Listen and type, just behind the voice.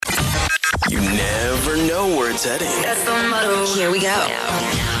where it's heading. That's the motto. Here we go.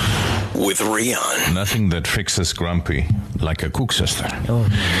 With Rian. Nothing that fixes grumpy like a koeksister.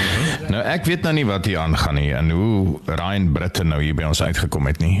 Nou, ek weet nou nie wat hier aangaan nie, en hoe Rian Britton nou hier by ons uitgekom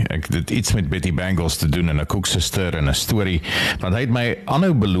het nie. Ek dit iets met Betty Bangles te doen, en 'n koeksister, en 'n storie, want hy het my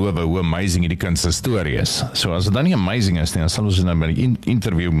aanhou beloof hoe amazing hierdie kind se storie is. So as dit dan nie amazing is nie, dan sal ons nou by die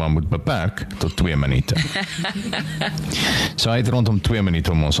interview maar moet beperk tot 2 minute. So hy het rondom 2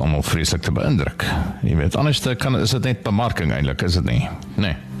 minute om ons almal vreeslik te beïndruk. Jy weet, anders is dit net bemarking eintlik, is dit nie?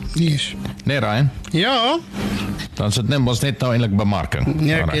 Nee. Yes. Nee, Rian? Ja. Dan is dit net nou eintlik bemarking.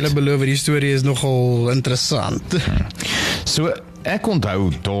 Ja, ek het beloof, die storie is nogal interessant. So, ek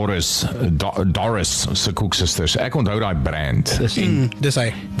onthou Doris se koeksisters. Ek onthou daai brand. Dis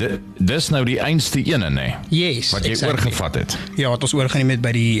hy. Dis nou die einste ene, nee. Yes, wat jy oorgevat het. Ja, wat ons oorgeneem het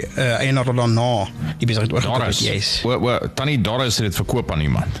by die eienaar daarna, die besigheid oorgekoop het. Yes. Tannie Doris het dit verkoop aan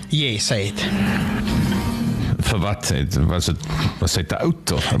iemand. Yes, sy het. Vir wat? Was sy te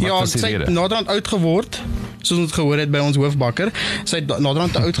oud? Of wat ja, was die sy rede? het naderhand oud geword, soos ons gehoor het by ons hoofbakker. Sy het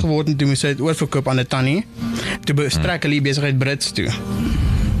naderhand te oud geword en toe moes sy het oorverkoop aan 'n tannie. Toe bestrek hulle die besigheid Brits toe.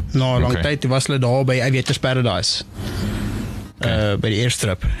 Na 'n lang tyd was hulle daar by Aviators Paradise. By die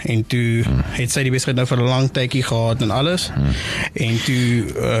airstrip. En toe het sy die besigheid nou vir 'n lang tydjie gehad en alles. En toe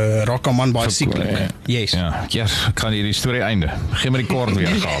raak 'n man baie sieklik. Yes. Ja, ek kan hierdie storie einde. Geen maar die kort weer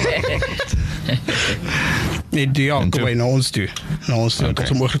gehaal. Nee, ja, kom by na ons toe. Na ons toe, Okay. ons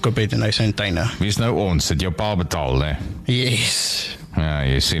hom oorgekoop het en hy sy in tuine. Wie is nou ons? Het jou pa betaal, né? Yes. Ja,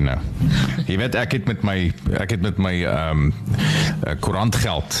 jy sien nou. Jy weet, ek het met my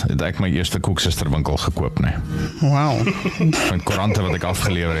koerantgeld, het ek my eerste koeksisterwinkel gekoop, né? Wow. Met koerante wat ek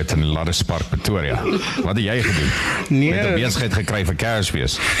afgelewer het in Ladispark, Pretoria. Wat het jy gedoen? Nee. Met 'n besigheid gekry vir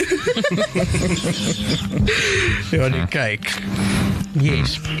Kersfees. Ja, nee, kyk.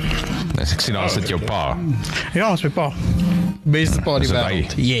 Yes. Dus ek sien daar is dit jou pa. Ja, ons my pa. Beste pa die Is dit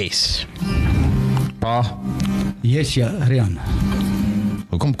wêreld. Yes. Pa, Yes, ja, Rian.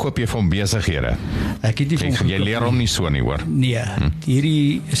 hoekom koop jy vir hom besighede? Ek het nie van hom Jy leer hom nie so nie, hoor. Nee,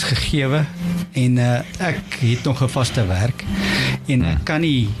 hierdie is gegewe en ek het nog 'n vaste werk en ek kan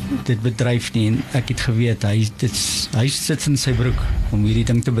nie dit bedryf nie en ek het geweet hy sit in sy broek om hierdie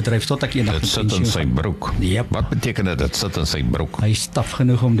ding te bedryf tot ek eendag Dit sit in sy broek. Yep. Wat beteken dit sit in sy broek? Hy is staf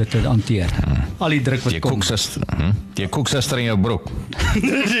genoeg om dit te hanteer. Al die druk wat Jy kom. koeksister in jou broek.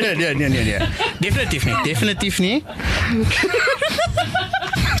 Nee. Definitief nie.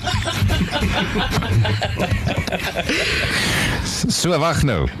 So, wag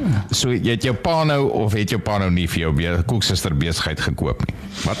nou. So, jy het jou pa nou, of het jou pa nou nie vir jou koeksister besigheid gekoop nie?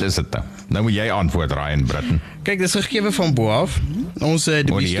 Wat is dit nou? Nou moet jy antwoord, Rian Britton. Kyk, dis gegee van bo af. Ons het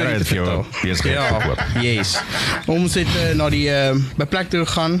Die Here het vir jou besigheid gekoop. Yes. Ons het na die beplek toe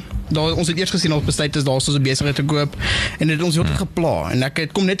gegaan. Daar, ons het eers gesien op besluit is daar so 'n besigheid te koop en dit het ons heeltyd gepla en ek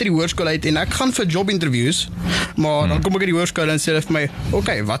kom net uit die hoërskool uit en ek gaan vir job-interviews, maar dan kom ek uit die hoërskool en sê hulle vir my,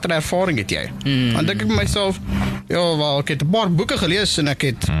 "Oké, watter ervaring het jy?" Dan dink ek by myself, ja, wel, ek het 'n paar boeke gelees en ek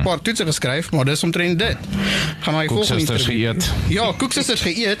het 'n paar toetse geskryf, maar dis omtrent dit. Gaan my volgende Koeksisters interview. geëet. Ja, koeksisters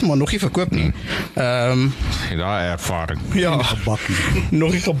geëet, maar nog nie verkoop nie. Daai ervaring. Ja, Gebak nie.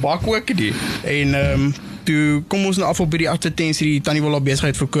 nog nie gebak ook nie. En toe kom ons nou af op hierdie advertensie, die tannie wil haar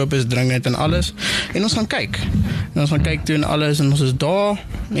besigheid verkoop is dringend en alles. En ons gaan kyk. En ons gaan kyk toe en alles en ons is daar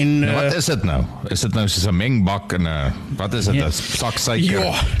en Nou, wat is dit nou? Is dit nou soos 'n mengbak en 'n wat is dit? 'n sak suiker?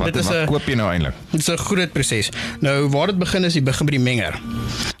 Ja, wat dit is wat koop jy nou eintlik? dit is 'n groot proses. Nou waar dit begin is, jy begin by die menger.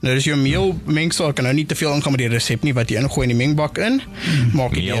 Nou dis jou meelmengsel, ek kan nou nie te veel ingaan met die resep nie wat jy ingooi in die mengbak in.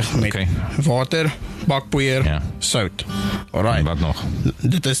 Maak jy Meel, eers met okay. water, bakpoeier, Ja. sout. En Alright. wat nog?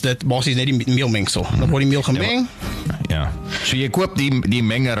 Dit is basies net die meelmengsel. Dan word die meel gemeng. Ja. So jy koop die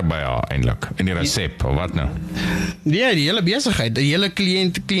menger by haar eintlik in die resep of wat nou? Ja, die hele besigheid, die hele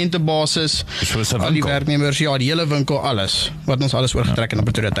kliëntebasis, Soos 'n al die winkel. werknemers, ja, die hele winkel, alles. Wat ons alles oorgetrek in na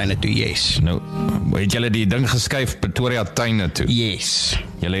Pretoria tuine toe, yes. Nou, het julle die ding geskuif Pretoria tuine toe? Yes.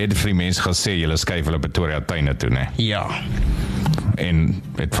 Julle het vir die mense gesê julle skuif hulle Pretoria tuine toe, né? Ja. En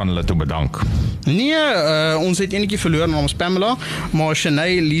het van hulle toe bedank. Nee, ons het enetjie verloor namens Pamela, maar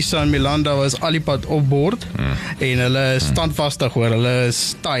Shanae, Lisa en Milanda was al die pad op boord en hulle is standvastig hoor, hulle is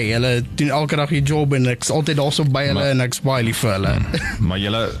taai, hulle doen elke dag die job en ek's altyd daar so by hulle en ek's baie lief vir hulle. Maar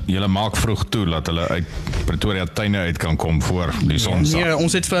julle maak vroeg toe dat hulle uit Pretoria tuine uit kan kom voor die son sak. Nee,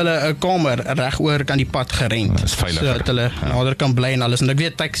 ons het vir hulle 'n kamer regoor kan die pad gerent. Dis veiliger. Sodat hulle nader kan bly en alles. En ek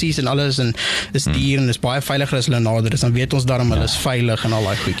weet taksies en alles en is duur en is baie veiliger as hulle nader is. Dan weet ons daarom hulle is veilig en al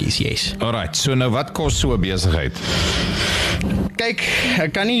daai goedjies, yes. Alright, so nou wat kos so 'n besigheid? Kyk,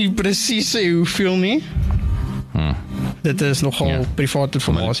 ek kan nie presies sê hoeveel nie. Dit is nogal private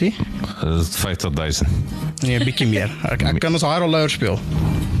informasie. Dit is 50.000. Nee, 'n bietjie meer. Ek kan ons haar al laer speel.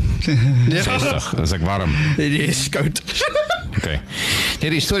 60, is ek warm. Dit is koud. Okay. Nee,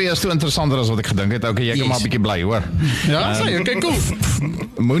 die storie is toe interessanter as wat ek gedink het. Okay, jy kan maar 'n bietjie bly, hoor. Ja, sê, okay, cool.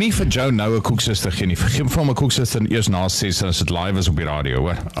 Moenie vir Joe nou 'n koeksister gee nie. Geef vir hom 'n koeksister eers na 6 as dit live is op die radio,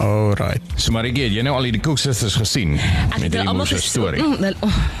 hoor. Alright. So Maritjie, het jy nou al die koeksisters gesien? Met die moeë storie.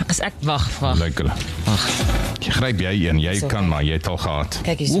 As ek wag. Lyk hulle. Jy gryp jy een, jy kan maar, jy het al gehad.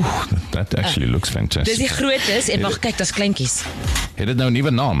 Kyk hier. Oeh, that actually looks fantastic. Dis die grootes en wag, kyk, daar's kleintjies. Het dit nou 'n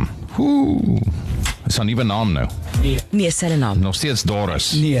nuwe naam? Oeh. Is 'n nuwe naam nou? Nee, selfe naam. Nog steeds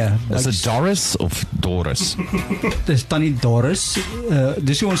Doris. Nee, Is dit Doris of Doris? dis Tannie Doris.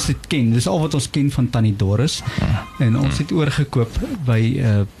 Dis hoe ons dit ken. Dis al wat ons ken van Tannie Doris. En ons het oorgekoop by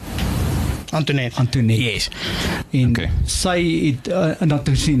Antoinette. Yes. En Okay. sy het en dat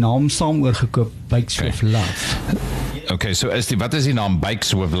ons die naam saam oorgekoop, Bikes with Love. Okay, so wat is die naam?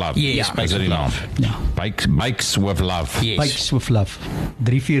 Bikes with Love? Yes, Is Bikes dit die with naam? Ja. Bikes with Love. Yes. Bikes with Love.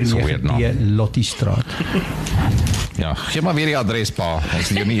 Weird 349 naam. Lottie Straat. Ja, gee maar weer die adres, pa. Ons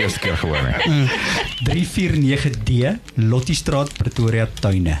het jou nie eerste keer gehoor nie. 349D Lottie Straat, Pretoria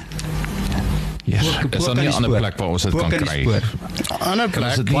Tuine. Yes. Is daar nie 'n ander plek waar ons dit kan kry? Ander Is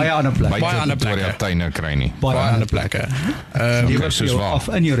plek. dit nie Baie ander plekke. Baie ander Pretoria plekke. tuine kry nie? Baie ander plekke. Die Okay, soos waar. af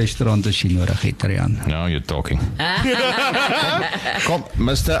in jou restaurant as jy nodig het, Rian. Now you're talking. Kom,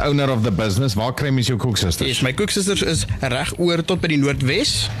 Mr. Owner of the business, waar kry mens jou koeksisters? Yes, my koeksisters is reg oor tot by die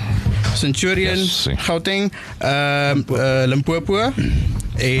Noordwes. Centurion, Yes. Gauteng, Limpopo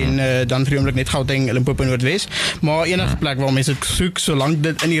en dan vir die oomblik net Gauteng, Limpopo en Noordwes, maar enige plek waar mense soek solank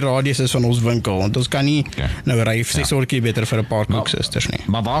dit in die radius is van ons winkel, want ons kan nie nou ry 6 kilometer vir 'n paar koeksisters nie.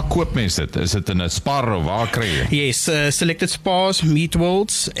 Maar waar koop mens dit? Is dit in 'n Spar of waar kry jy? Yes, Selected Spas, Meat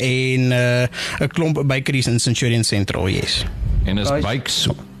Worlds en 'n klomp bakeries in Centurion Central, yes. En is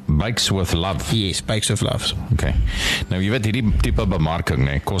Bikes with Love. Yes, Bikes with Love. Okay. Nou jy weet hierdie tipe bemarking,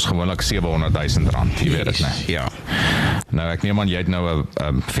 nee, kos gewoonlik R700,000, jy weet dit, nee. Ja. Nou ek neem aan jy het nou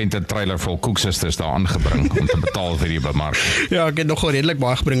 'n venter trailer vol koeksisters daar aangebring om te betaal vir die bemarking. Ja, ek het nogal redelik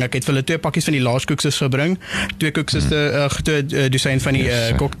baie gebring. Ek het vir hulle 2 pakkies van die laaskoekses gebring, 2 koeksiste, 2 dosyn van die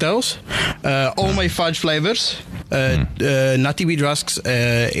cocktails, all my fudge flavors, nutty wheat rusks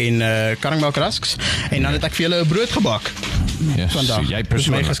en caramel rusks, en dan het ek vir julle 'n brood gebak. Yes, Vandag. so jy Dis my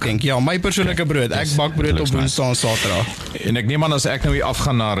persoonlik. geskenk. Ja, my persoonlike brood. Ek bak brood op Woensdae en Saterdag. En ek neem aan as ek nou hier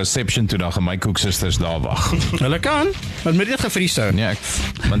afgaan na 'n reception toe, dan gaan my koeksisters daar wag. Hulle kan, want moet dit gevries hou. Nee,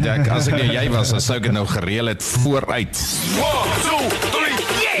 want as ek nie jy was, dan sou ek dit nou gereël het vooruit. 1, 2,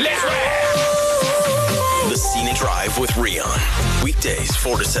 3, let's ride! The Scenic Drive with Rian. Weekdays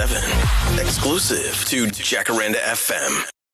 4 to 7. Exclusive to Jacaranda FM.